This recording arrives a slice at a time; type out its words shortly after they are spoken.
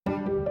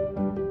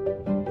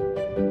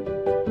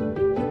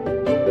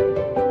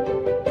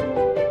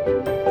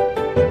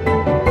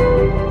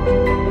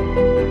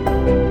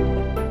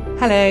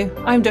Hello,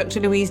 I'm Dr.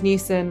 Louise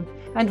Newson,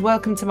 and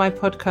welcome to my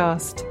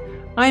podcast.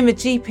 I'm a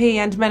GP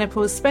and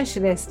menopause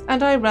specialist,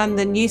 and I run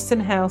the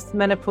Newson Health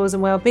Menopause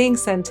and Wellbeing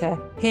Centre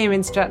here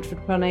in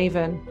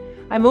Stratford-upon-Avon.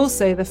 I'm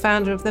also the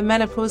founder of the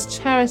Menopause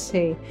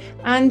Charity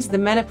and the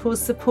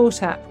menopause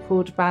support app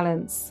called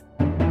Balance.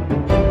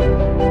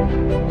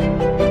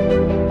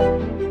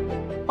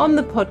 On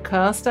the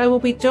podcast, I will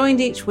be joined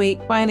each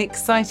week by an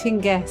exciting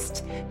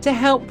guest to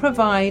help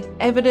provide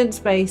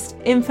evidence-based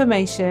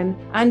information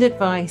and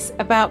advice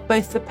about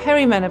both the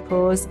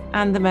perimenopause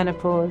and the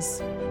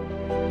menopause.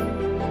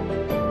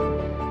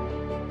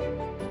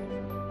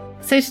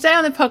 So today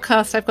on the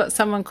podcast, I've got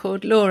someone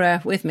called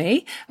Laura with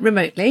me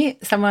remotely.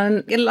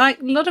 Someone, like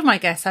a lot of my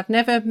guests, I've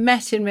never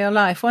met in real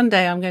life. One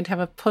day I'm going to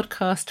have a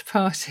podcast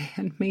party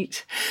and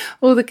meet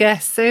all the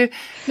guests. So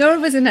Laura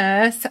was a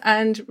nurse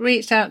and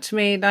reached out to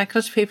me like a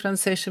lot of people on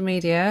social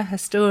media. Her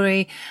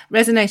story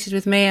resonated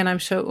with me, and I'm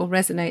sure it will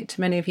resonate to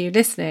many of you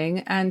listening.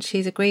 And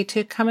she's agreed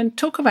to come and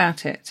talk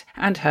about it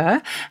and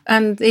her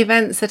and the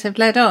events that have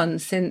led on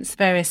since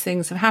various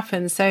things have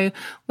happened. So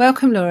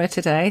welcome, Laura,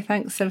 today.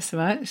 Thanks so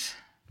much.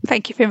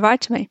 Thank you for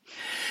inviting me.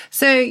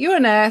 So you're a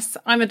nurse,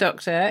 I'm a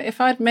doctor. If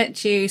I'd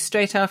met you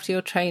straight after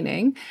your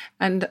training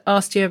and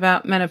asked you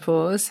about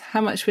menopause, how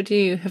much would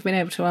you have been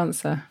able to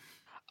answer?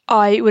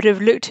 I would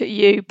have looked at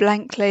you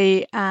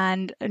blankly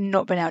and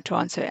not been able to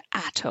answer it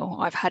at all.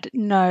 I've had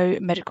no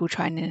medical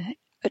training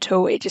at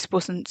all. It just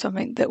wasn't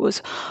something that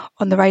was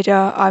on the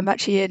radar. I'm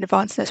actually an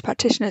advanced nurse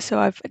practitioner, so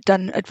I've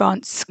done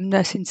advanced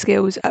nursing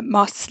skills at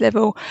master's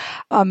level.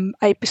 I'm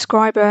a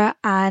prescriber,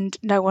 and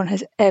no one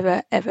has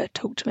ever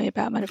talked to me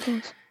about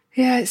menopause.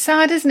 Yeah, it's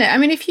sad, isn't it? I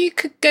mean, if you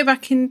could go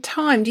back in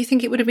time, do you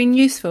think it would have been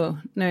useful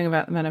knowing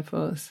about the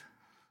menopause?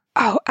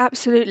 Oh,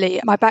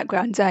 absolutely. My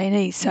background's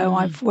A&E, so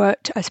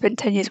I spent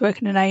 10 years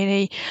working in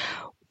A&E,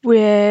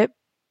 where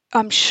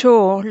I'm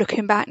sure,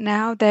 looking back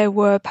now, there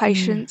were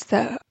patients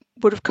that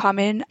would have come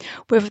in,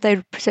 whether they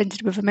were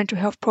presented with a mental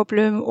health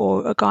problem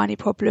or a gynae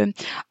problem,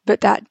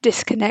 but that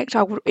disconnect,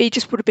 it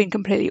just would have been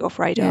completely off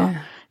radar.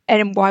 Yeah.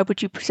 And why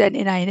would you present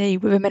in A&E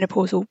with a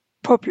menopausal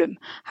problem?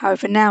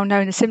 However, now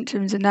knowing the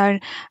symptoms and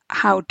knowing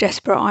how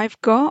desperate I've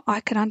got,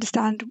 I can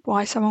understand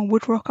why someone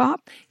would rock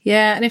up.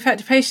 Yeah, and in fact,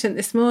 a patient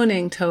this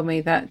morning told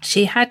me that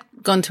she had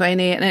gone to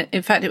A&E, and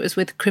in fact, it was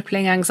with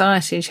crippling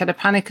anxiety, and she had a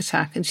panic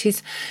attack, and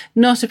she's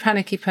not a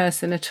panicky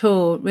person at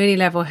all, really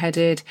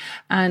level-headed,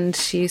 and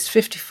she's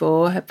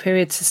 54, her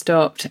periods have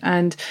stopped,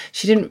 and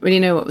she didn't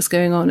really know what was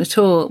going on at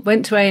all.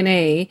 Went to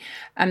A&E,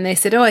 and they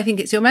said, I think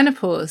it's your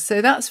menopause.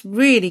 So that's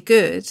really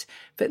good.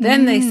 But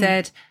then they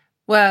said,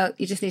 well,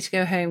 you just need to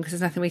go home because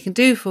there's nothing we can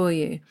do for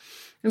you.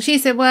 And she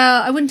said,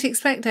 well, I wouldn't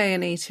expect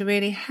A&E to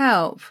really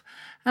help.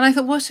 And I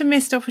thought, what a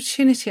missed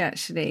opportunity,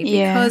 actually,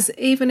 because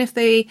even if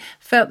they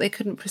felt they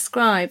couldn't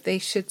prescribe, they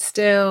should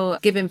still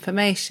give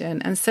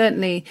information. And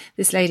certainly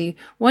this lady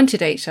wanted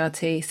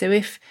HRT. So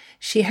if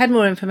she had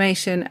more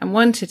information and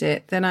wanted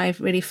it, then I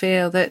really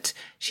feel that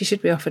she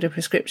should be offered a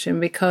prescription,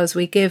 because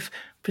we give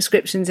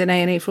prescriptions in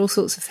A&E for all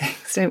sorts of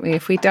things, don't we?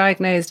 If we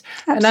diagnosed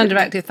an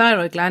underactive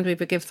thyroid gland, we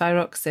would give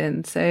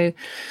thyroxine. So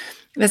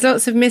there's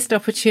lots of missed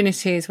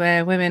opportunities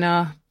where women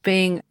are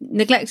being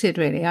neglected,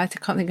 really. I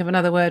can't think of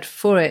another word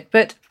for it.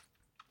 But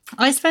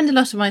I spend a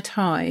lot of my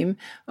time,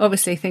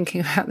 obviously,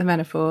 thinking about the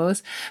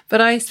menopause, but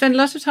I spend a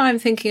lot of time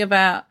thinking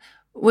about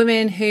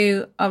women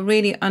who are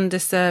really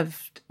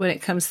underserved when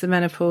it comes to the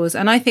menopause.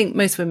 And I think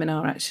most women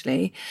are,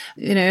 actually.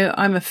 You know,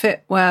 I'm a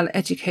fit,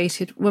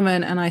 well-educated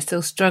woman, and I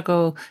still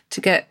struggle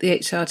to get the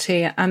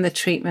HRT and the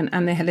treatment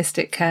and the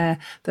holistic care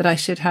that I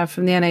should have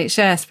from the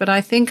NHS. But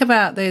I think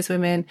about those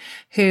women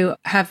who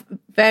have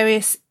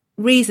various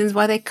reasons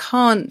why they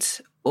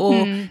can't,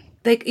 or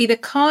they either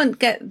can't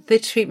get the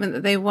treatment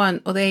that they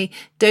want, or they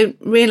don't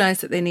realise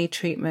that they need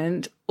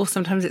treatment, or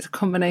sometimes it's a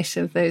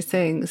combination of those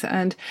things.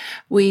 And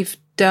we've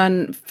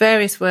done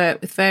various work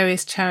with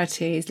various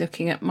charities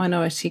looking at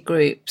minority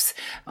groups.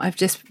 I've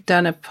just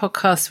done a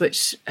podcast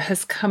which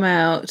has come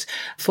out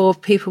for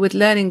people with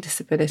learning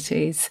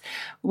disabilities,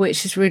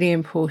 which is really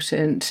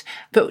important.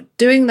 But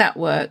doing that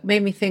work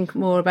made me think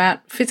more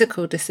about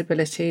physical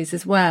disabilities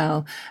as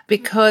well,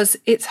 because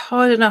it's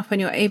hard enough when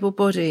you're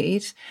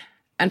able-bodied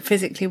and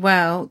physically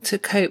well to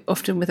cope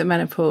often with a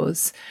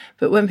menopause.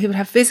 But when people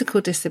have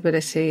physical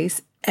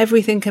disabilities,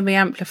 everything can be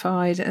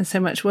amplified and so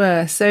much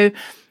worse. So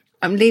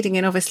I'm leading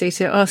in, obviously,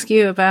 to ask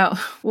you about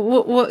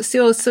what's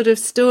your sort of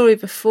story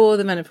before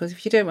the menopause,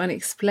 if you don't mind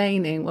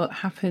explaining what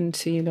happened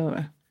to you,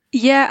 Laura.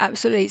 Yeah,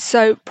 absolutely.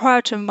 So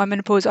prior to my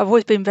menopause, I've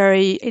always been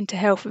very into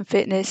health and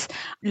fitness,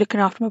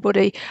 looking after my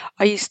body.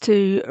 I used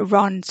to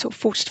run sort of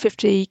 40 to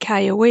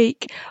 50k a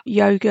week.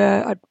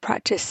 Yoga, I'd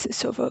practice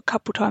sort of a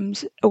couple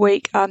times a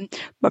week.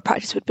 My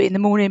practice would be in the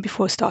morning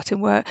before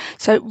starting work.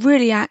 So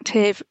really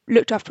active,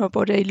 looked after my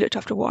body, looked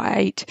after what I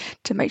ate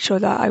to make sure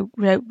that I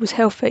was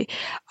healthy.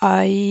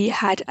 I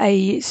had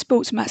a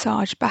sports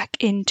massage back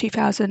in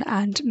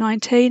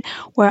 2019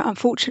 where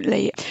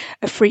unfortunately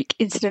a freak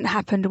incident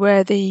happened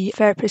where the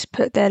therapist just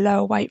put their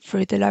lower weight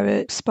through the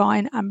lower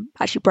spine and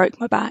actually broke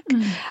my back.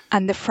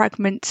 And the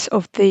fragments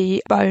of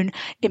the bone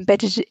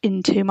embedded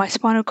into my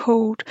spinal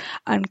cord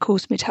and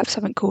caused me to have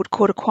something called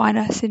cauda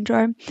equina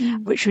syndrome,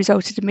 which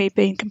resulted in me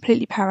being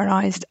completely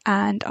paralysed,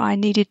 and I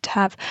needed to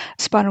have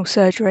spinal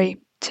surgery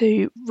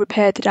to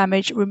repair the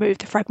damage, remove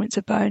the fragments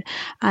of bone,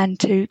 and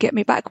to get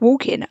me back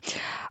walking.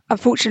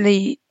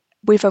 Unfortunately,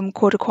 with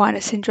cauda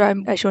equina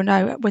syndrome, as you'll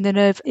know, when the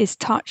nerve is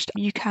touched,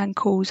 you can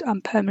cause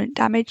permanent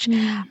damage,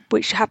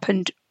 which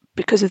happened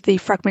because of the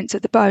fragments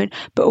of the bone,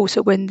 but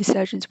also when the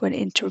surgeons went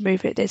in to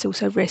remove it, there's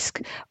also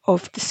risk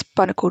of the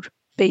spinal cord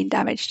being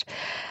damaged.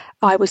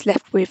 I was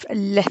left with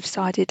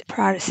left-sided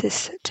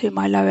paralysis to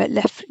my lower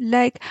left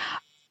leg,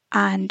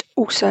 and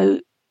also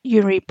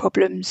urinary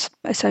problems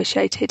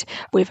associated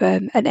with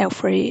an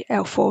L3,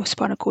 L4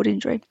 spinal cord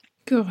injury.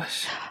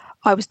 Gosh.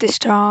 I was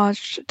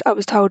discharged. I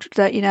was told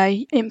that,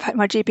 in fact,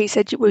 my GP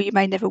said, well, you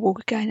may never walk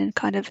again, and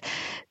kind of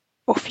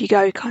off you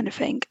go kind of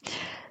thing.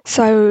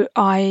 So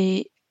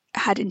I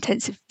had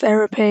intensive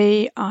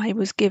therapy. I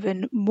was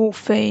given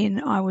morphine.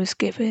 I was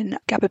given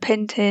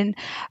gabapentin.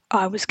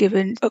 I was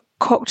given a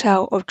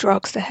cocktail of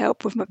drugs to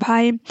help with my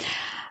pain.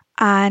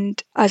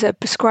 And as a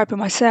prescriber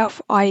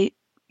myself, I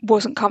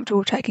wasn't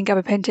comfortable taking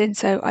gabapentin,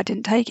 so I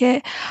didn't take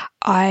it.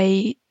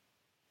 I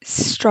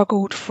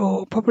struggled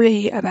for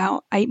probably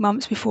about 8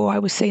 months before I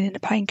was seen in a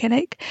pain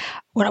clinic.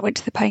 When I went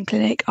to the pain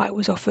clinic, I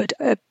was offered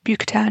a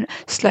Bucotan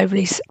slow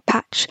release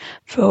patch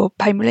for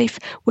pain relief,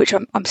 which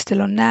I'm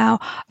still on now,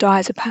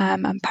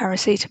 diazepam and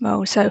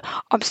paracetamol. So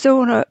I'm still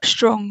on a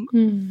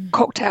strong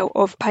cocktail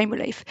of pain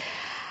relief.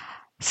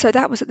 So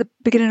that was at the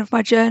beginning of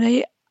my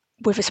journey.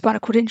 With a spinal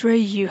cord injury,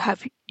 you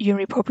have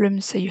urinary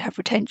problems, so you have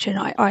retention.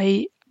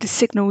 The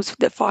signals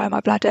that fire my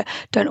bladder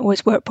don't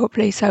always work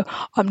properly, so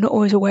I'm not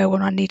always aware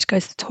when I need to go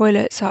to the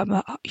toilet, so I'm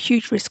at a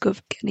huge risk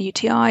of getting a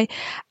UTI,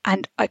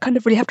 and I kind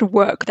of really have to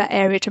work that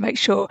area to make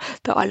sure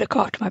that I look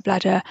after my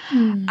bladder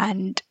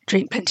and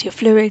drink plenty of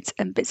fluids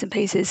and bits and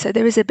pieces. So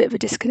there is a bit of a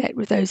disconnect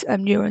with those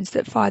neurons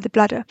that fire the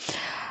bladder.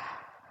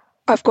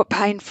 I've got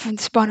pain from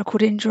the spinal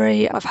cord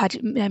injury. I've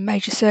had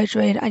major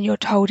surgery, and you're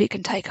told it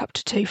can take up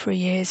to 2-3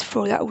 years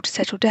for that all to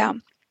settle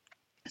down.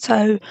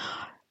 So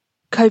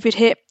COVID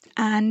hit,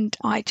 and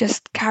I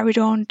just carried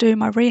on doing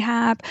my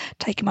rehab,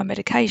 taking my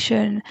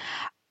medication,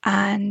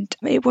 and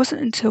it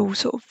wasn't until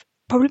sort of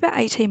probably about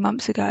 18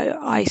 months ago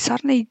I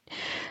suddenly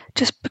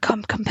just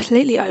become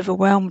completely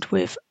overwhelmed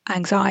with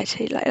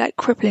anxiety, like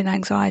crippling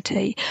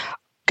anxiety,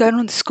 going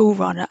on the school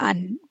run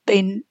and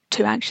being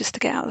too anxious to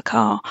get out of the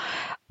car,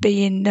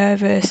 being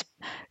nervous,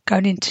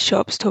 going into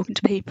shops, talking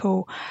to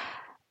people,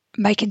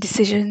 making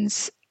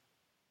decisions,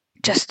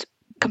 just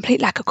complete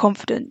lack of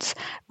confidence,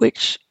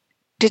 which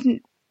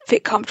didn't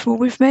fit comfortable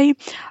with me.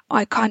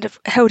 I kind of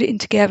held it in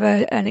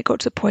together, and it got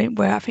to the point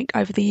where I think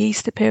over the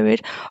Easter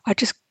period, I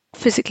just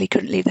physically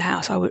couldn't leave the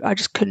house. I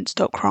just couldn't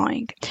stop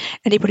crying.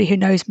 Anybody who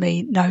knows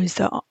me knows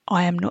that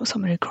I am not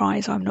someone who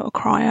cries. I'm not a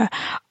crier.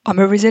 I'm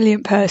a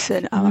resilient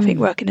person. I think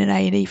working in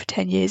A&E for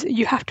 10 years,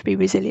 you have to be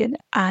resilient.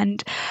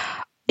 And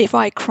if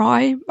I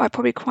cry, I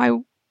probably cry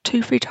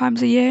 2-3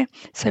 times a year.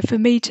 So for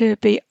me to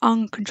be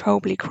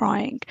uncontrollably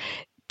crying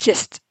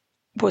just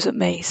wasn't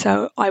me.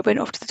 So I went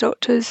off to the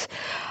doctors,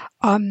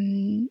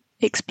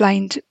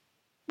 explained,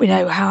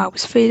 how I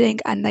was feeling,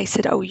 and they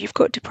said, "Oh, you've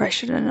got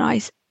depression."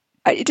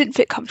 And it didn't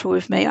fit comfortable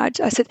with me. I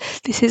said,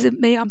 "This isn't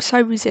me. I'm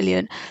so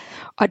resilient.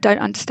 I don't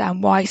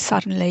understand why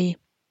suddenly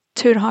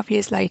 2.5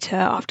 years later,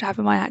 after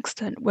having my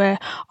accident, where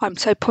I'm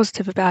so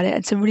positive about it,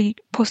 and some really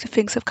positive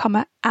things have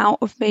come out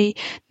of me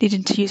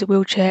needing to use a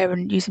wheelchair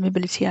and using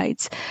mobility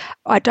aids,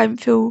 I don't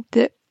feel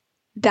that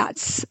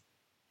that's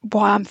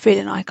why I'm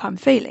feeling like I'm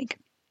feeling."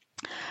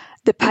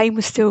 The pain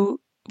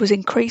was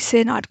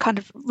increasing. I'd kind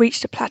of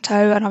reached a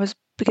plateau, and I was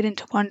beginning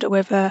to wonder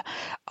whether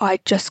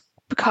I'd just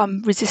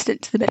become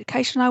resistant to the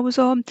medication I was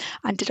on,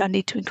 and did I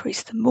need to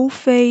increase the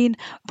morphine?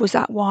 Was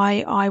that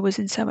why I was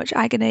in so much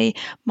agony?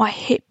 My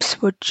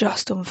hips were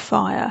just on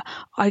fire.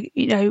 I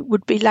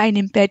would be laying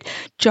in bed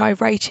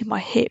gyrating my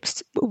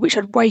hips, which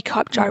I'd wake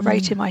up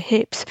gyrating my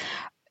hips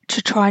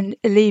to try and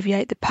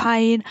alleviate the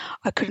pain.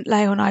 I couldn't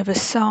lay on either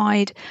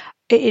side.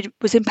 It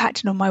was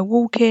impacting on my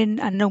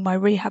walking and on my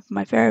rehab and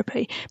my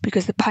therapy,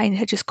 because the pain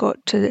had just got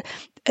to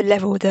a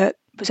level that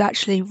was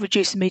actually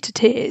reducing me to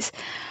tears.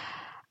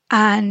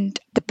 And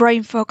the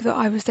brain fog that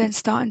I was then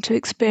starting to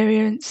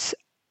experience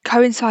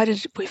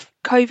coincided with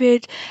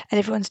COVID, and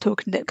everyone's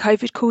talking that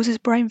COVID causes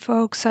brain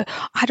fog. So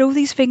I had all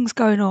these things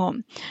going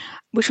on,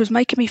 which was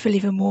making me feel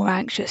even more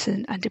anxious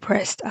and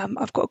depressed.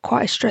 I've got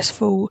quite a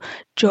stressful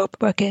job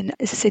working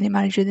as a senior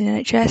manager in the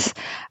NHS,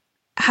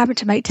 having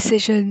to make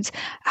decisions,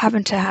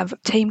 having to have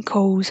team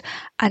calls,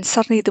 and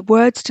suddenly the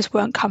words just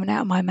weren't coming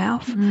out of my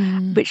mouth,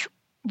 which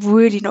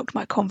really knocked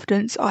my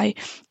confidence. I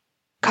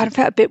kind of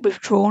felt a bit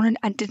withdrawn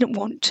and didn't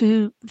want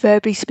to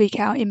verbally speak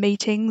out in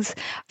meetings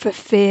for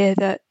fear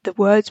that the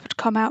words would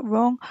come out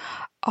wrong.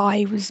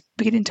 I was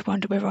beginning to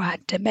wonder whether I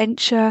had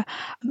dementia.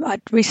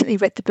 I'd recently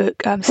read the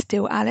book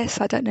Still Alice.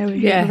 I don't know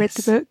if you ever read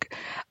the book.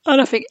 And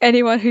I think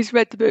anyone who's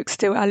read the book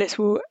Still Alice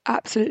will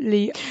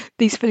absolutely,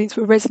 these feelings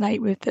will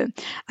resonate with them.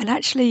 And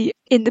actually,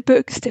 in the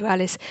book Still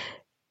Alice,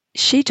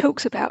 she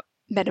talks about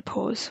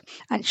menopause,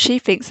 and she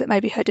thinks that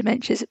maybe her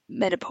dementia is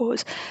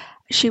menopause.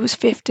 She was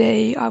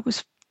 50, I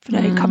was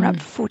coming up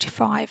to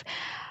 45,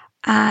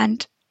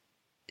 and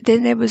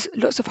then there was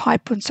lots of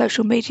hype on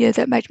social media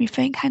that made me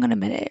think, hang on a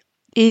minute,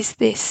 is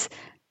this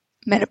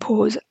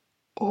menopause,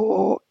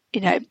 or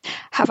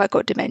have I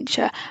got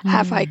dementia?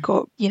 Have I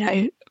got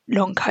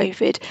long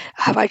COVID?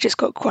 Have I just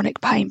got chronic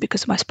pain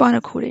because of my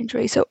spinal cord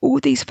injury? So all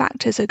these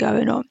factors are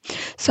going on.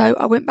 So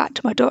I went back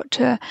to my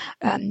doctor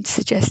and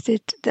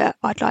suggested that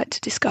I'd like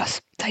to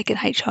discuss taking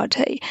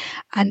HRT,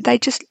 and they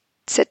just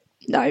said,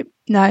 no,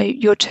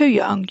 you're too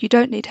young, you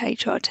don't need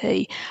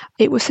HRT.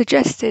 It was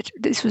suggested,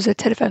 this was a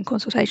telephone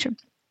consultation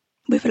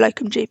with a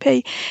locum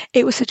GP,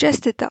 it was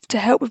suggested that to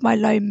help with my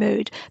low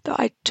mood that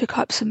I took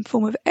up some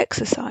form of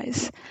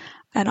exercise.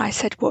 And I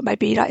said, well,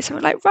 maybe like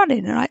something like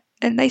running.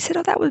 And they said,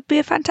 oh, that would be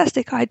a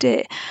fantastic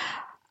idea.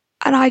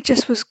 And I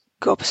just was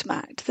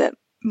gobsmacked that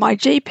my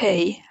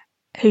GP,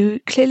 who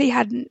clearly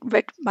hadn't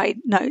read my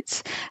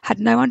notes, had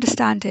no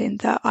understanding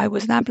that I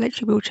was an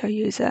ambulatory wheelchair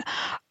user,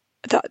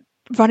 that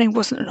running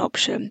wasn't an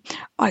option.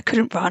 I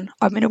couldn't run.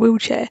 I'm in a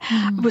wheelchair.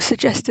 Was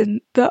suggesting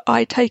that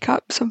I take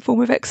up some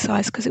form of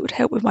exercise because it would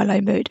help with my low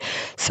mood.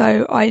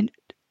 So I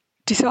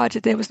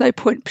decided there was no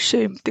point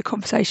pursuing the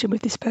conversation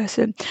with this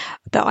person,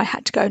 that I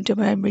had to go and do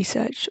my own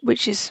research,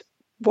 which is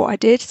what I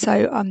did.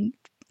 So I'm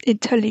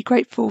eternally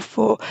grateful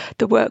for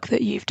the work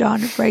that you've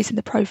done, raising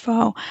the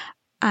profile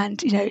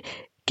and,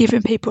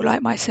 giving people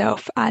like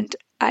myself and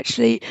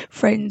actually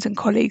friends and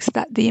colleagues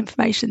that the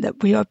information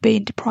that we are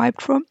being deprived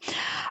from.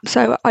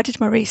 So I did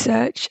my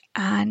research,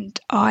 and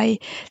I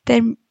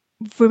then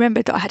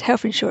remembered that I had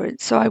health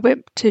insurance. So I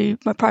went to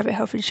my private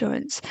health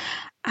insurance,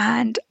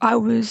 and I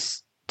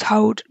was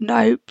told,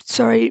 no,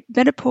 sorry,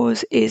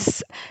 menopause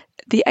is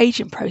the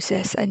aging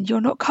process and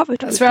you're not covered.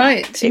 That's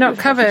right. You're not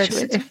covered.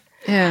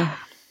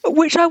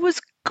 Which I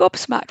was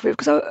gobsmacked with,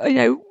 because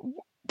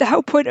the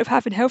whole point of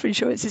having health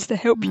insurance is to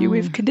help you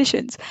with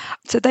conditions.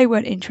 So they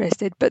weren't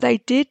interested, but they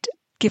did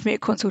give me a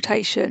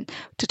consultation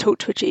to talk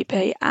to a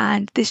GP,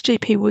 and this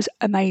GP was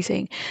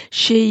amazing.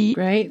 She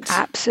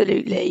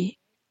absolutely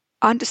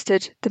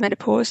understood the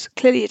menopause,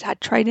 clearly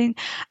had training,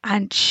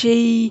 and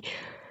she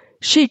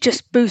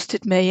just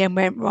boosted me and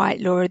went,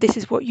 right, Laura, this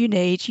is what you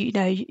need.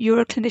 You're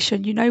a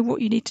clinician, you know what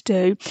you need to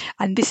do,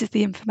 and this is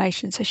the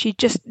information. So she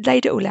just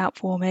laid it all out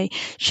for me.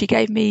 She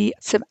gave me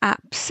some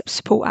apps,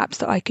 support apps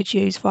that I could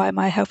use via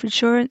my health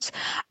insurance.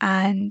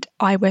 And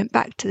I went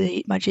back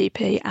to my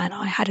GP, and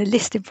I had a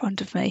list in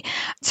front of me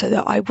so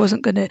that I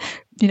wasn't going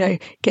to,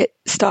 get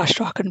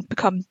starstruck and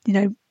become,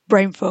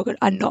 brain fog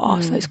and not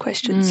ask those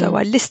questions. So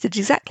I listed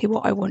exactly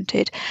what I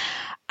wanted.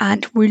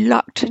 And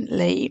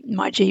reluctantly,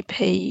 my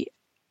GP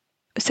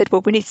said,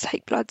 well, we need to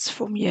take bloods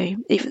from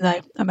you, even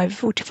though I'm over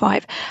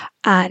 45,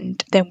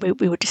 and then we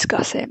would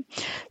discuss it.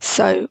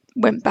 So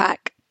went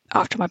back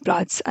after my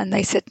bloods, and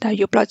they said, no,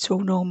 your bloods are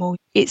all normal.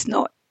 It's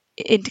not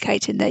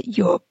indicating that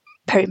you're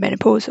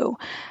perimenopausal.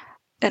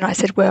 And I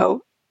said,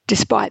 well,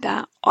 despite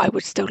that, I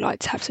would still like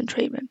to have some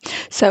treatment.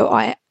 So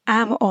I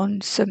am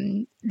on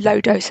some low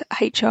dose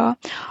HR.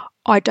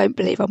 I don't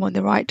believe I'm on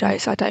the right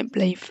dose. I don't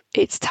believe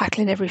it's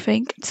tackling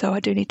everything. So I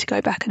do need to go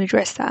back and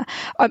address that.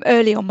 I'm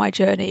early on my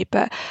journey,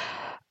 but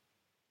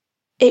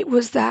it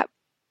was that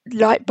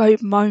light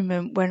bulb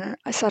moment when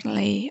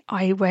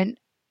I went,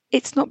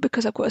 it's not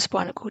because I've got a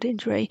spinal cord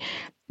injury.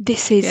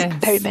 This is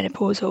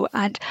perimenopausal,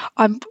 and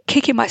I'm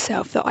kicking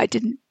myself that I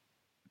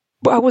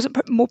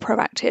wasn't more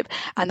proactive,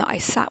 and that I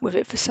sat with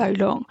it for so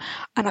long.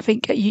 And I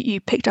think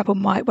you picked up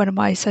on one of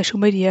my social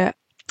media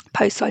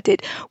posts I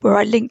did, where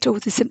I linked all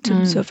the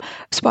symptoms of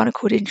spinal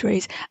cord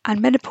injuries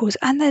and menopause,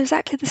 and they're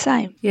exactly the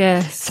same.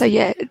 Yes. So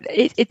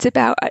it's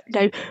about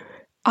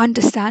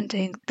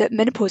understanding that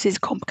menopause is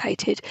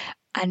complicated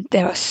and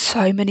there are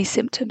so many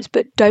symptoms,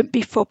 but don't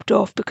be fobbed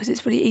off, because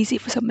it's really easy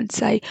for someone to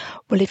say,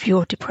 well, if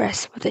you're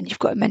depressed, well, then you've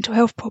got a mental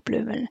health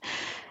problem,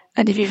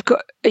 and if you've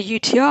got a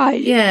UTI.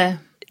 Yeah.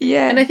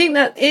 And I think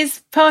that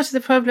is part of the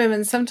problem.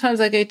 And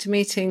sometimes I go to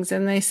meetings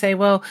and they say,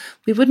 well,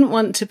 we wouldn't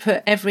want to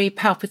put every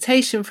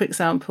palpitation, for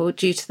example,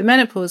 due to the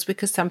menopause,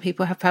 because some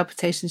people have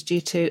palpitations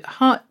due to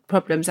heart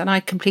problems. And I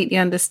completely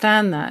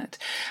understand that.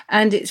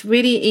 And it's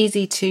really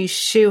easy to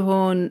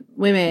shoehorn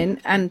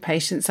women and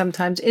patients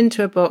sometimes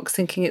into a box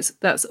thinking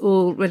that's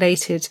all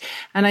related.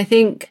 And I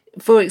think,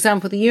 for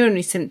example, the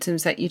urinary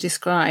symptoms that you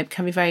described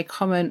can be very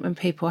common when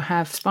people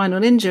have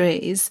spinal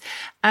injuries,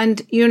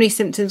 and urinary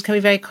symptoms can be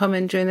very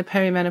common during the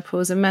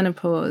perimenopause and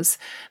menopause.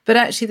 But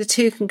actually the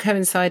two can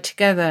coincide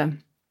together.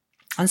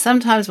 And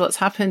sometimes what's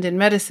happened in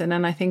medicine,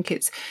 and I think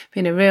it's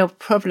been a real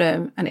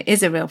problem, and it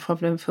is a real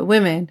problem for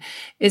women,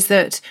 is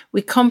that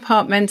we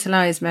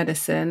compartmentalize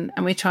medicine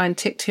and we try and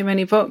tick too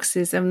many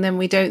boxes, and then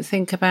we don't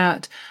think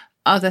about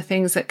other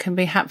things that can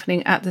be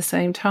happening at the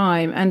same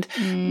time. And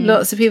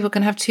lots of people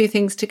can have two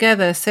things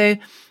together. So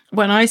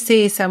when I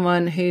see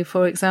someone who,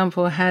 for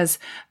example, has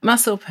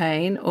muscle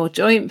pain or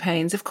joint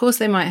pains, of course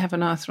they might have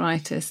an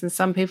arthritis. And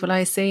some people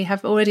I see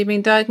have already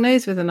been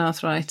diagnosed with an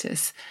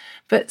arthritis.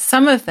 But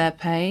some of their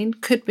pain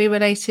could be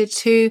related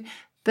to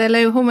their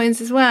low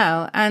hormones as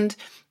well. And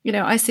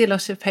I see a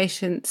lot of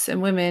patients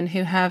and women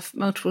who have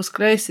multiple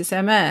sclerosis,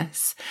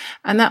 MS,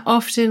 and that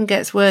often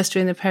gets worse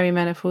during the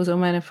perimenopause or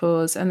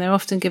menopause, and they're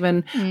often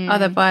given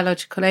other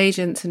biological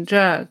agents and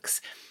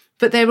drugs.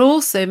 But they're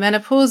also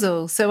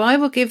menopausal. So I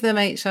will give them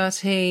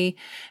HRT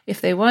if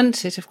they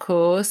want it, of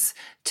course,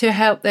 to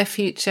help their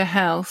future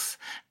health,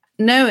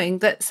 knowing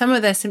that some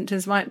of their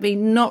symptoms might be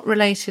not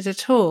related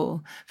at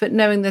all, but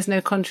knowing there's no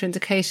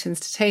contraindications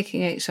to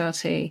taking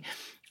HRT.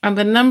 And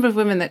the number of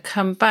women that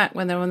come back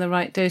when they're on the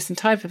right dose and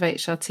type of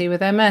HRT with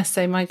MS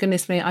say, my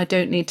goodness me, I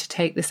don't need to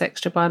take this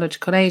extra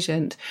biological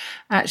agent.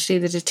 Actually,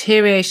 the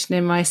deterioration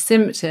in my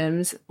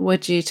symptoms were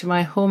due to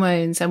my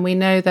hormones. And we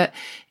know that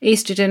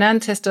estrogen and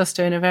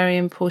testosterone are very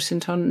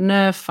important on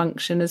nerve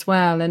function as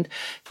well. And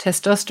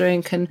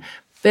testosterone can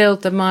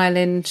build the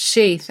myelin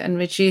sheath and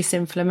reduce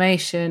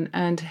inflammation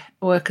and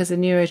work as a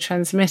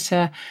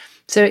neurotransmitter.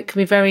 So it can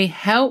be very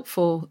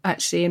helpful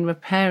actually in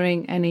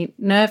repairing any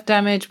nerve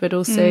damage, but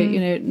also,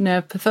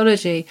 nerve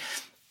pathology.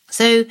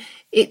 So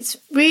it's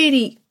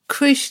really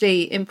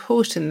crucially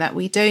important that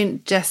we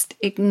don't just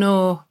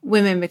ignore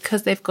women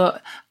because they've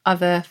got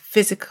other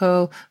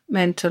physical,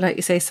 mental, like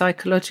you say,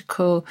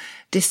 psychological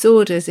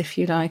disorders, if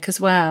you like, as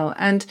well.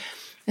 And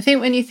I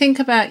think when you think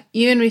about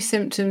urinary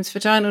symptoms,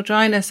 vaginal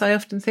dryness, I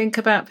often think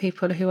about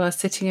people who are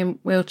sitting in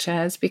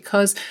wheelchairs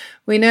because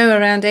we know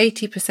around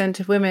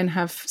 80% of women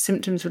have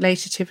symptoms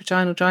related to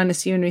vaginal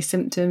dryness, urinary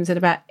symptoms, and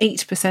about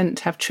 8%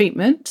 have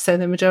treatment. So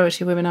the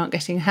majority of women aren't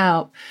getting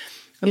help.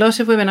 A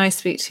lot of women I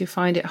speak to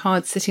find it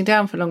hard sitting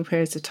down for long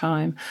periods of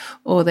time,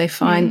 or they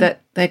find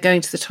that they're going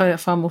to the toilet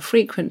far more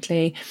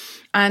frequently.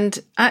 And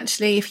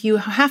actually, if you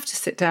have to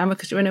sit down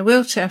because you're in a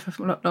wheelchair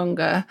for a lot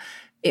longer,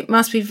 it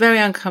must be very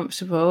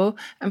uncomfortable.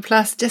 And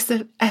plus, just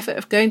the effort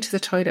of going to the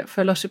toilet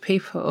for a lot of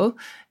people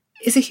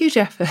is a huge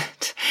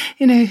effort.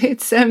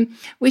 It's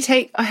we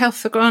take our health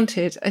for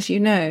granted, as you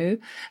know,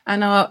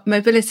 and our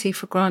mobility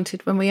for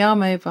granted when we are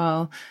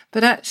mobile.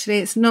 But actually,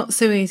 it's not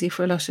so easy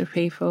for a lot of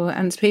people.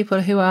 And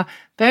people who are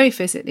very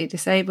physically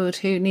disabled,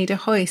 who need a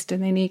hoist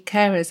and they need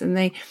carers, and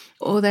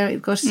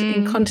they've got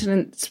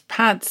incontinence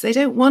pads. They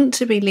don't want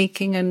to be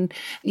leaking and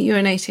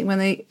urinating when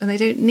they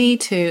don't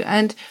need to.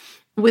 And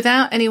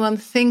without anyone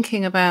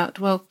thinking about,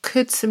 well,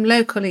 could some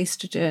local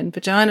estrogen,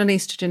 vaginal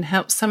estrogen,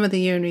 help some of the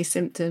urinary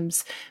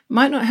symptoms?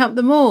 Might not help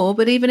them all,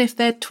 but even if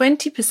they're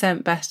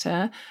 20%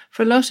 better,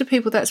 for a lot of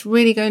people, that's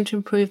really going to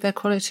improve their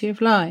quality of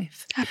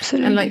life.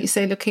 Absolutely. And like you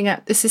say, looking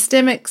at the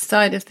systemic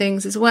side of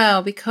things as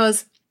well,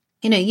 because,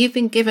 you've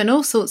been given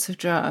all sorts of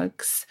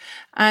drugs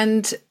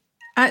and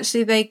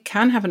actually they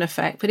can have an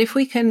effect. But if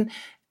we can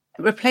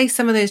replace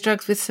some of those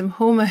drugs with some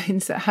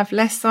hormones that have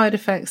less side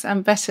effects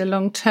and better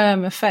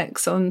long-term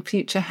effects on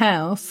future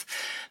health,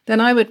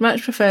 then I would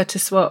much prefer to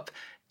swap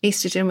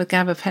estrogen with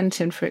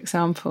gabapentin, for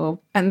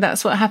example. And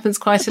that's what happens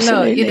quite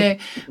Absolutely. a lot.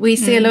 We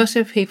see a lot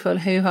of people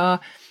who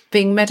are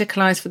being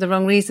medicalized for the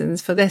wrong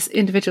reasons for their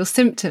individual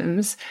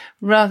symptoms,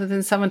 rather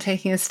than someone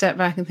taking a step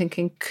back and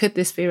thinking, could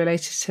this be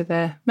related to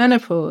their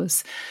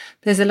menopause?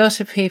 There's a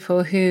lot of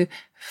people who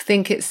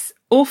think it's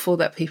awful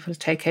that people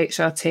take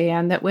HRT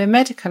and that we're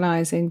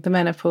medicalising the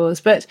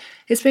menopause, but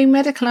it's being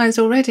medicalised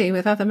already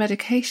with other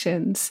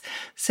medications.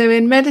 So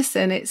in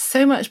medicine, it's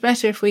so much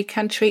better if we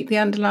can treat the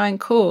underlying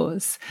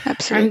cause.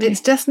 Absolutely. And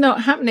it's just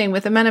not happening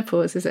with the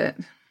menopause, is it?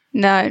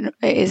 No,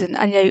 it isn't.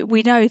 And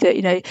we know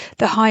that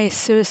the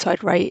highest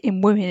suicide rate in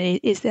women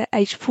is the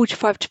age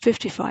 45 to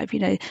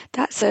 55.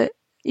 That's a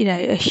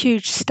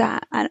huge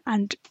stat,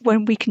 and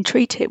when we can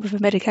treat it with a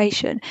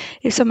medication,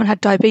 if someone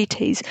had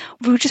diabetes,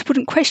 we just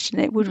wouldn't question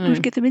it.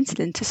 We'd give them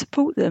insulin to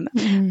support them.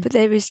 But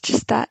there is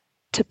just that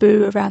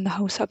taboo around the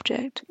whole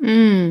subject.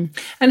 And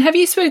have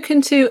you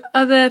spoken to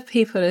other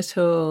people at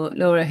all,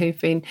 Laura, who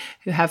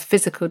have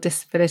physical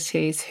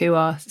disabilities, who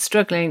are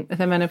struggling with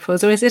the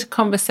menopause, or is it a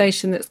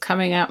conversation that's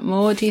coming out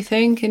more, do you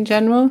think, in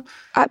general?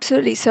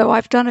 Absolutely. So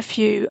I've done a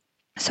few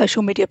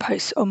social media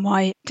posts on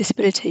my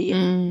disability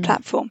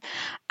platform,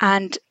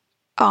 and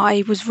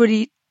I was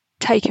really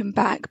taken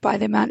back by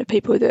the amount of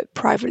people that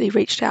privately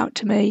reached out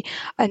to me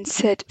and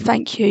said,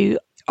 thank you.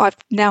 I've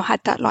now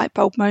had that light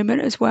bulb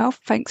moment as well,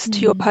 thanks to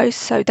your post.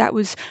 So that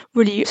was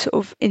really sort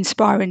of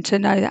inspiring to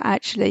know that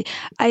actually,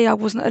 I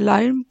wasn't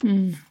alone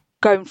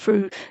going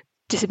through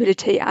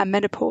disability and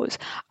menopause,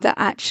 that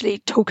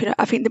actually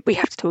I think that we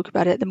have to talk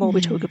about it. The more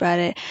we talk about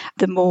it,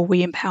 the more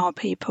we empower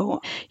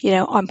people.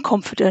 I'm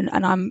confident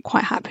and I'm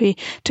quite happy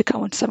to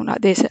come on to something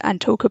like this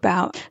and talk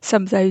about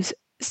some of those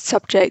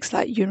subjects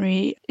like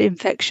urinary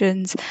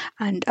infections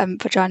and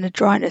vagina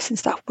dryness and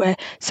stuff, where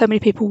so many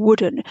people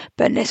wouldn't.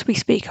 But unless we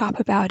speak up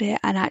about it,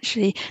 and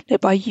actually,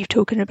 by you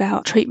talking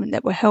about treatment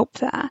that will help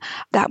that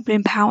will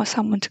empower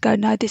someone to go,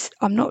 no, this,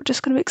 I'm not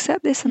just going to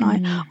accept this, and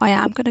I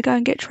am going to go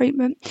and get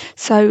treatment.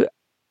 So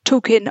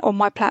talking on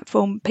my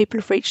platform, people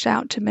have reached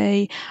out to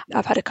me.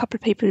 I've had a couple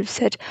of people who've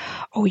said,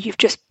 oh, you've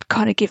just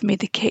kind of given me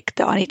the kick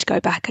that I need to go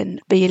back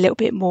and be a little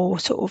bit more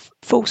sort of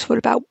forceful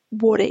about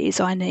what it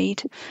is I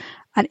need.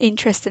 And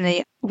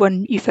interestingly,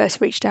 when you first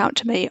reached out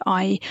to me,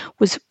 I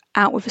was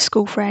out with a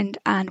school friend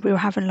and we were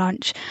having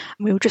lunch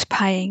and we were just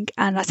paying,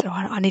 and I said, oh,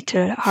 I need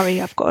to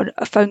hurry, I've got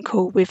a phone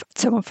call with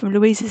someone from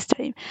Louise's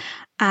team.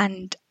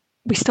 And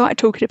we started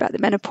talking about the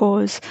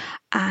menopause,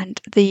 and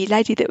the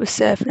lady that was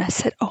serving us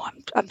said, oh,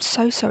 I'm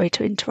so sorry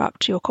to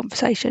interrupt your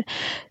conversation.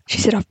 She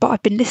said,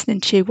 I've been listening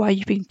to you while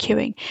you've been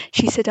queuing.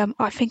 She said,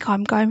 I think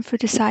I'm going through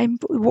the same.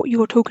 What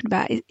you're talking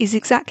about is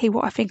exactly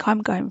what I think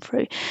I'm going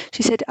through.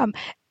 She said,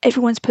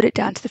 everyone's put it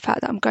down to the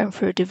fact that I'm going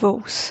through a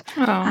divorce.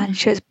 Oh. And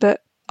she says,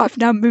 but I've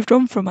now moved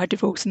on from my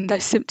divorce and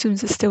those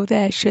symptoms are still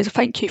there. She says,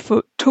 thank you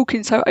for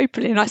talking so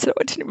openly. And I said,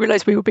 I didn't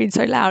realise we were being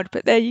so loud,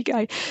 but there you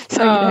go.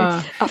 So,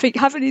 I think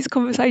having these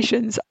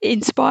conversations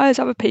inspires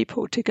other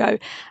people to go,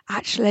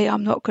 actually,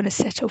 I'm not going to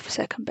settle for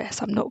second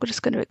best. I'm not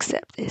just going to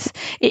accept this.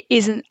 It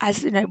isn't,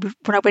 as when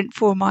I went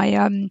for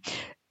my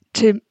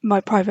to my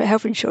private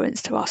health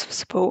insurance to ask for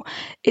support,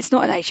 it's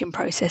not an aging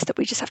process that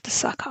we just have to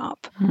suck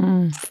up.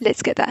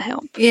 Let's get that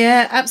help.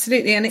 Yeah,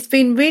 absolutely. And it's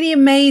been really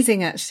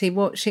amazing actually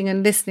watching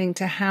and listening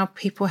to how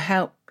people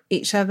help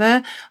each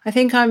other. I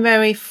think I'm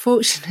very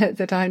fortunate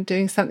that I'm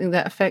doing something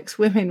that affects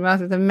women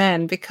rather than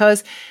men,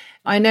 because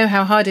I know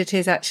how hard it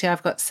is. Actually,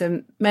 I've got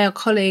some male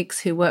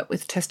colleagues who work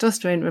with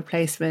testosterone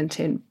replacement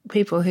in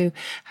people who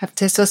have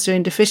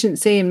testosterone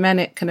deficiency. In men,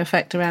 it can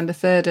affect around a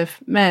third of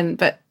men,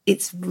 but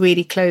it's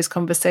really close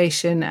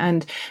conversation,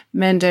 and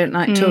men don't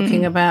like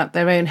talking about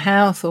their own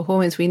health or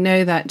hormones. We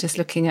know that just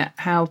looking at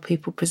how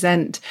people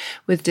present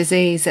with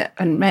disease,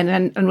 and men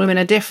and women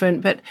are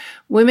different, but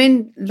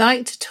women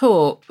like to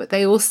talk, but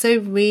they also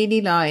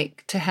really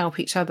like to help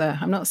each other.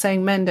 I'm not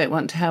saying men don't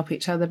want to help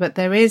each other, but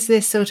there is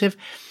this sort of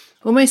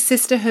almost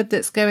sisterhood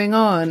that's going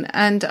on,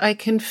 and I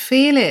can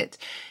feel it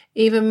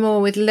even more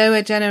with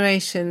lower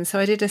generations. So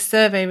I did a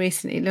survey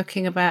recently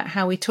looking about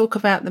how we talk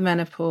about the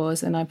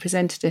menopause, and I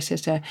presented it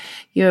at a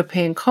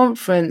European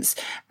conference,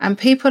 and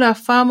people are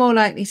far more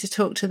likely to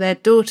talk to their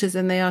daughters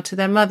than they are to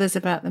their mothers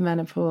about the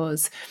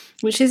menopause,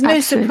 which is no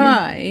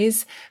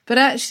surprise. But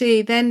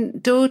actually then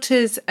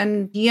daughters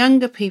and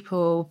younger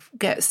people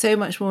get so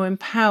much more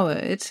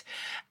empowered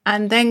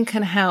and then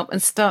can help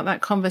and start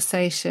that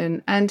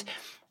conversation. And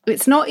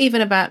it's not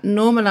even about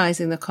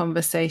normalizing the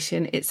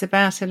conversation. It's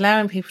about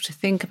allowing people to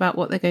think about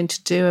what they're going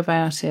to do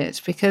about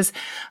it. Because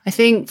I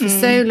think for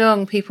so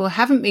long, people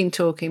haven't been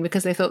talking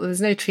because they thought, well, there's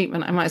no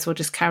treatment, I might as well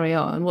just carry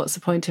on. What's the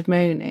point of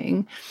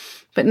moaning?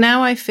 But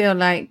now I feel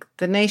like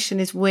the nation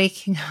is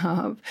waking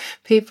up.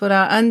 People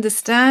are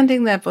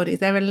understanding their bodies.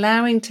 They're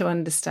allowing to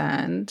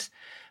understand.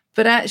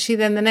 But actually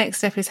then the next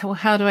step is, well,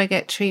 how do I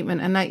get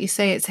treatment? And like you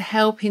say, it's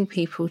helping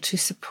people to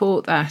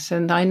support that.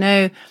 And I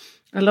know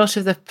a lot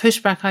of the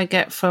pushback I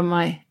get from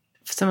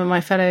some of my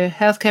fellow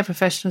healthcare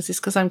professionals is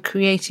because I'm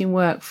creating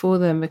work for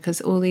them,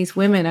 because all these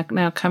women are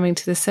now coming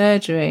to the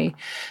surgery.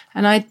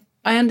 And I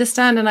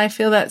understand, and I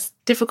feel that's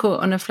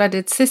difficult on a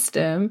flooded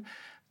system.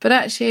 But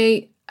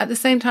actually, at the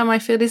same time, I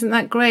feel, isn't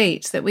that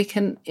great that we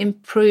can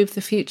improve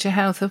the future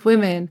health of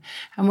women,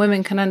 and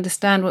women can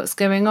understand what's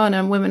going on,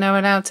 and women are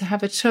allowed to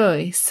have a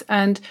choice.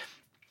 And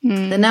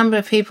the number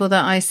of people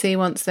that I see,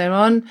 once they're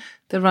on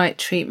the right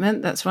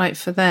treatment that's right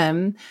for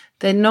them,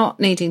 they're not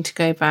needing to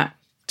go back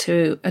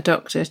to a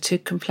doctor to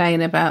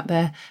complain about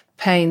their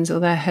pains or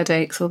their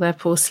headaches or their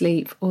poor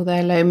sleep or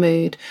their low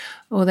mood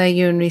or their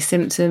urinary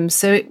symptoms.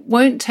 So it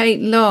won't take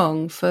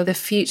long for the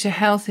future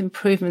health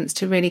improvements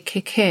to really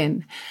kick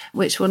in,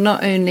 which will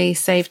not only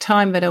save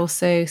time but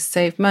also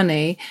save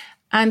money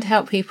and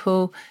help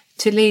people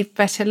to lead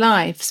better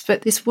lives.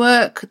 But this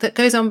work that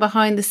goes on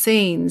behind the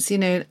scenes,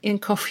 in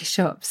coffee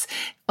shops,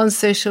 on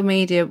social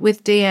media,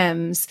 with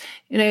DMs,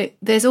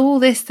 there's all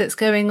this that's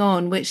going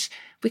on, which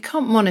we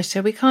can't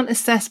monitor. We can't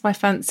assess by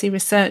fancy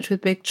research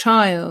with big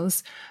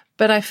trials.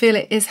 But I feel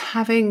it is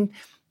having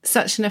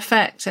such an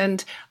effect.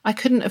 And I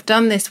couldn't have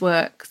done this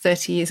work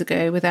 30 years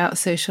ago without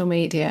social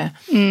media.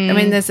 I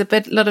mean, there's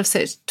a lot of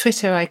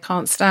Twitter I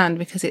can't stand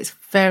because it's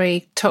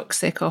very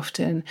toxic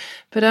often.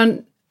 But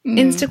on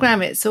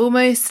Instagram, it's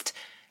almost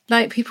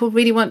like people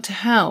really want to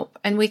help,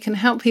 and we can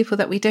help people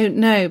that we don't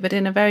know, but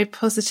in a very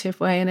positive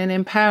way and an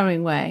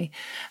empowering way.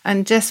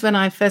 And just when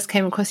I first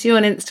came across you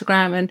on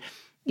Instagram, and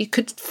you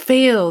could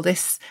feel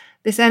this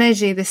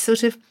energy, this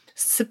sort of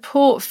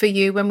support for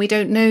you when we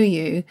don't know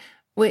you,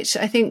 which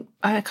I think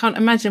I can't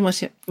imagine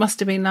what it must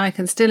have been like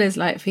and still is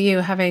like for you,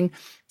 having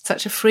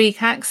such a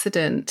freak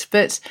accident.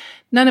 But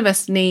none of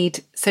us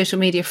need social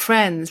media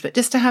friends, but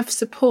just to have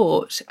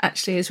support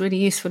actually is really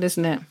useful,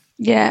 isn't it?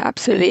 Yeah,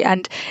 absolutely.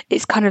 And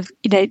it's kind of,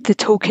 the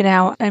talking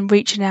out and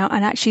reaching out.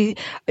 And actually,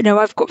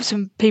 I've got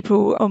some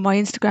people on my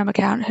Instagram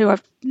account who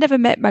I've never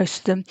met, most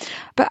of them,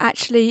 but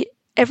actually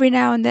every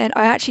now and then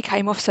I actually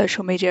came off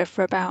social media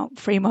for about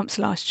 3 months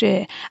last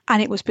year.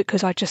 And it was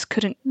because I just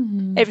couldn't,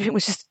 everything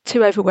was just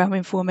too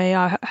overwhelming for me.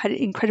 I had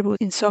incredible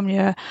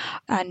insomnia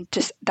and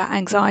just that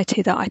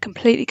anxiety that I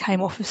completely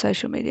came off of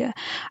social media.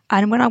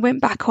 And when I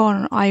went back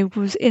on, I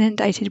was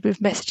inundated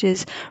with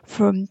messages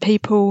from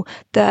people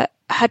that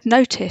had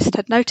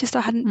noticed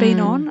I hadn't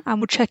been on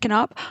and were checking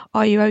up.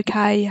 Are you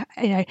okay?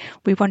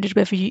 We wondered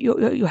whether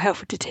your health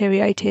had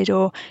deteriorated,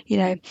 or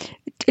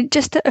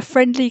just a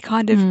friendly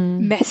kind of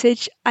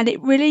message, and it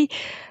really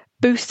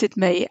boosted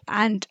me.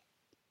 And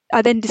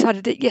I then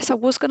decided that yes, I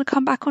was going to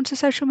come back onto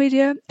social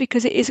media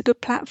because it is a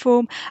good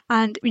platform.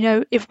 And,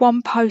 if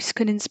one post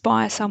can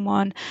inspire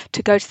someone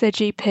to go to their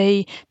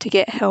GP to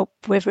get help,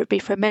 whether it be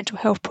for a mental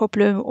health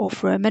problem or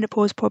for a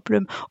menopause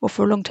problem or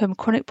for a long-term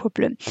chronic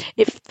problem,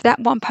 if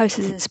that one post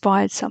has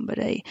inspired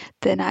somebody,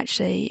 then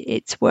actually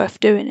it's worth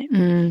doing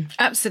it.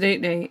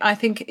 Absolutely. I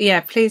think,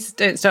 please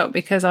don't stop,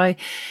 because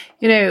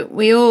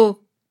we all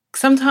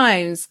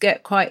sometimes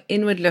get quite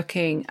inward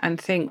looking and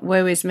think,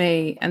 woe is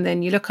me. And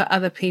then you look at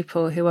other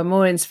people who are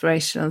more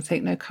inspirational and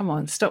think, no, come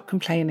on, stop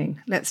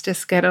complaining. Let's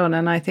just get on.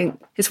 And I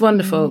think it's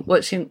wonderful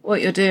watching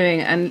what you're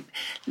doing and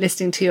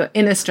listening to your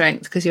inner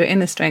strength, because your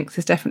inner strength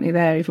is definitely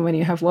there even when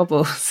you have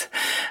wobbles.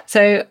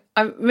 So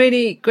I'm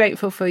really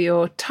grateful for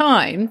your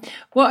time.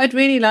 What I'd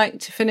really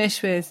like to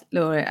finish with,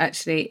 Laura,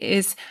 actually,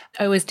 is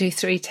I always do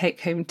 3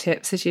 take-home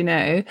tips, as you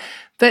know,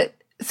 but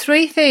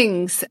 3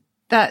 things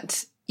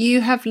that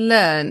you have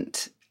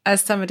learnt as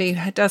somebody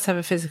who does have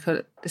a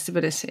physical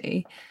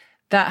disability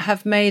that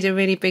have made a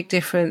really big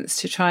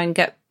difference to try and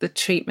get the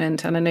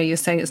treatment. And I know you're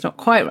saying it's not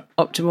quite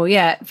optimal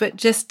yet, but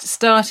just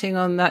starting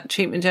on that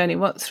treatment journey,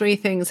 what 3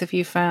 things have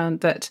you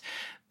found that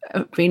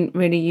have been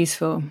really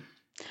useful?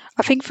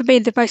 I think for me,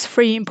 the most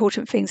 3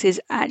 important things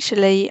is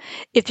actually,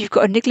 if you've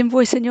got a niggling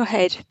voice in your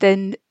head,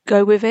 then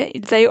go with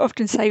it. They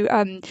often say,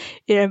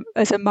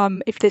 as a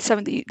mum, if there's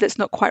something that's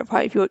not quite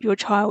right with your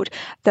child,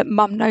 that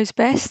mum knows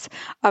best.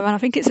 And I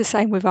think it's the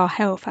same with our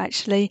health,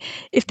 actually.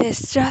 If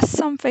there's just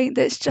something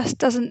that just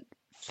doesn't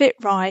fit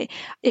right,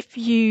 if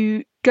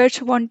you go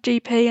to one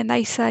GP and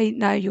they say,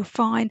 no, you're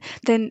fine,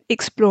 then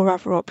explore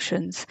other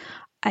options.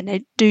 And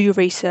then do your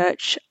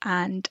research,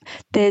 and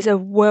there's a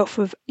wealth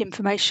of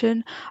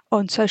information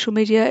on social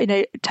media.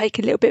 Take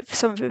a little bit,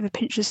 some of it with a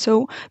pinch of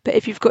salt, but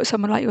if you've got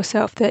someone like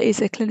yourself that is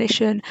a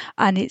clinician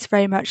and it's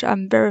very much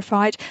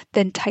verified,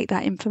 then take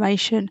that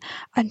information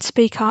and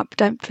speak up.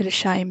 Don't feel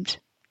ashamed.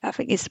 I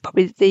think it's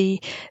probably the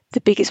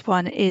biggest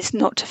one, is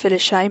not to feel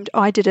ashamed.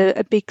 I did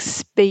a big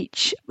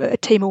speech, a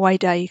team away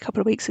day a couple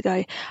of weeks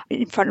ago,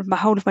 in front of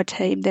whole of my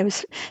team. There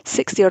was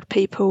 60 odd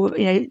people,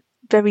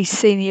 very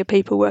senior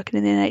people working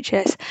in the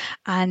NHS,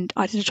 and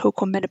I did a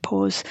talk on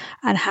menopause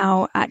and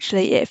how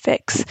actually it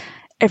affects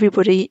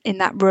everybody in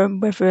that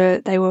room,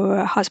 whether they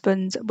were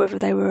husbands, whether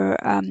they were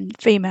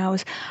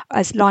females,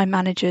 as line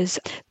managers.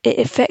 It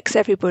affects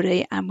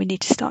everybody, and we need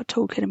to start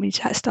talking, and we need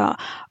to start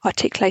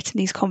articulating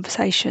these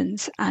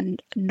conversations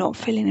and not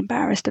feeling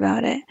embarrassed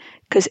about it,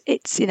 because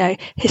it's,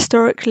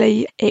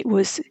 historically it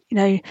was,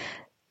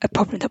 a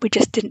problem that we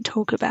just didn't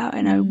talk about.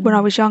 When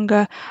I was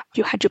younger,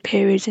 you had your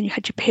periods and you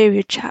had your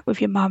period chat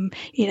with your mum,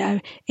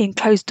 in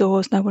closed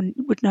doors. No one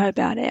would know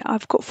about it.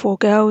 I've got 4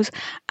 girls,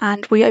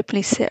 and we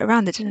openly sit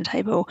around the dinner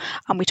table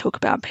and we talk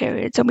about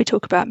periods and we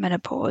talk about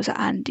menopause,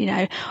 and,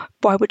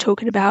 while we're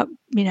talking about,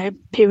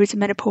 periods and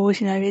menopause,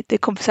 the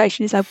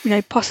conversation is,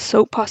 pass the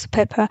salt, pass the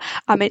pepper.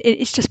 I mean,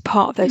 it's just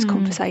part of those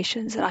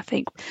conversations. And I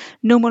think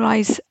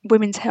normalise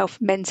women's health,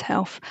 men's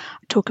health,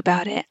 talk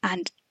about it,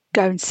 and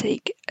go and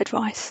seek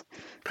advice.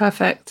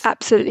 Perfect.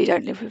 Absolutely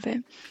don't live with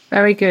it.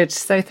 Very good.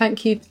 So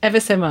thank you ever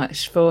so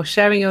much for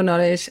sharing your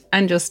knowledge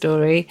and your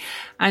story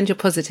and your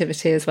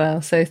positivity as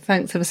well. So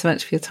thanks ever so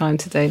much for your time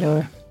today,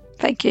 Laura.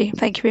 Thank you.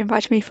 Thank you for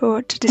inviting me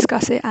to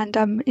discuss it, and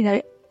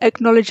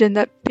acknowledging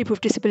that people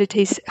with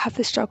disabilities have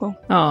the struggle.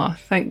 Oh,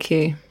 thank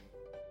you.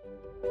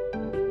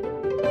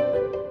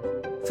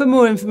 For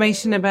more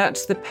information about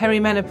the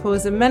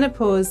perimenopause and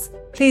menopause,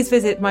 please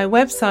visit my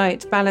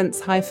website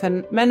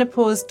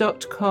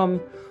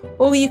balance-menopause.com,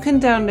 or you can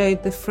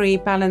download the free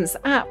Balance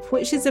app,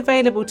 which is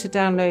available to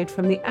download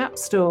from the App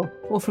Store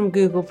or from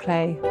Google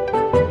Play.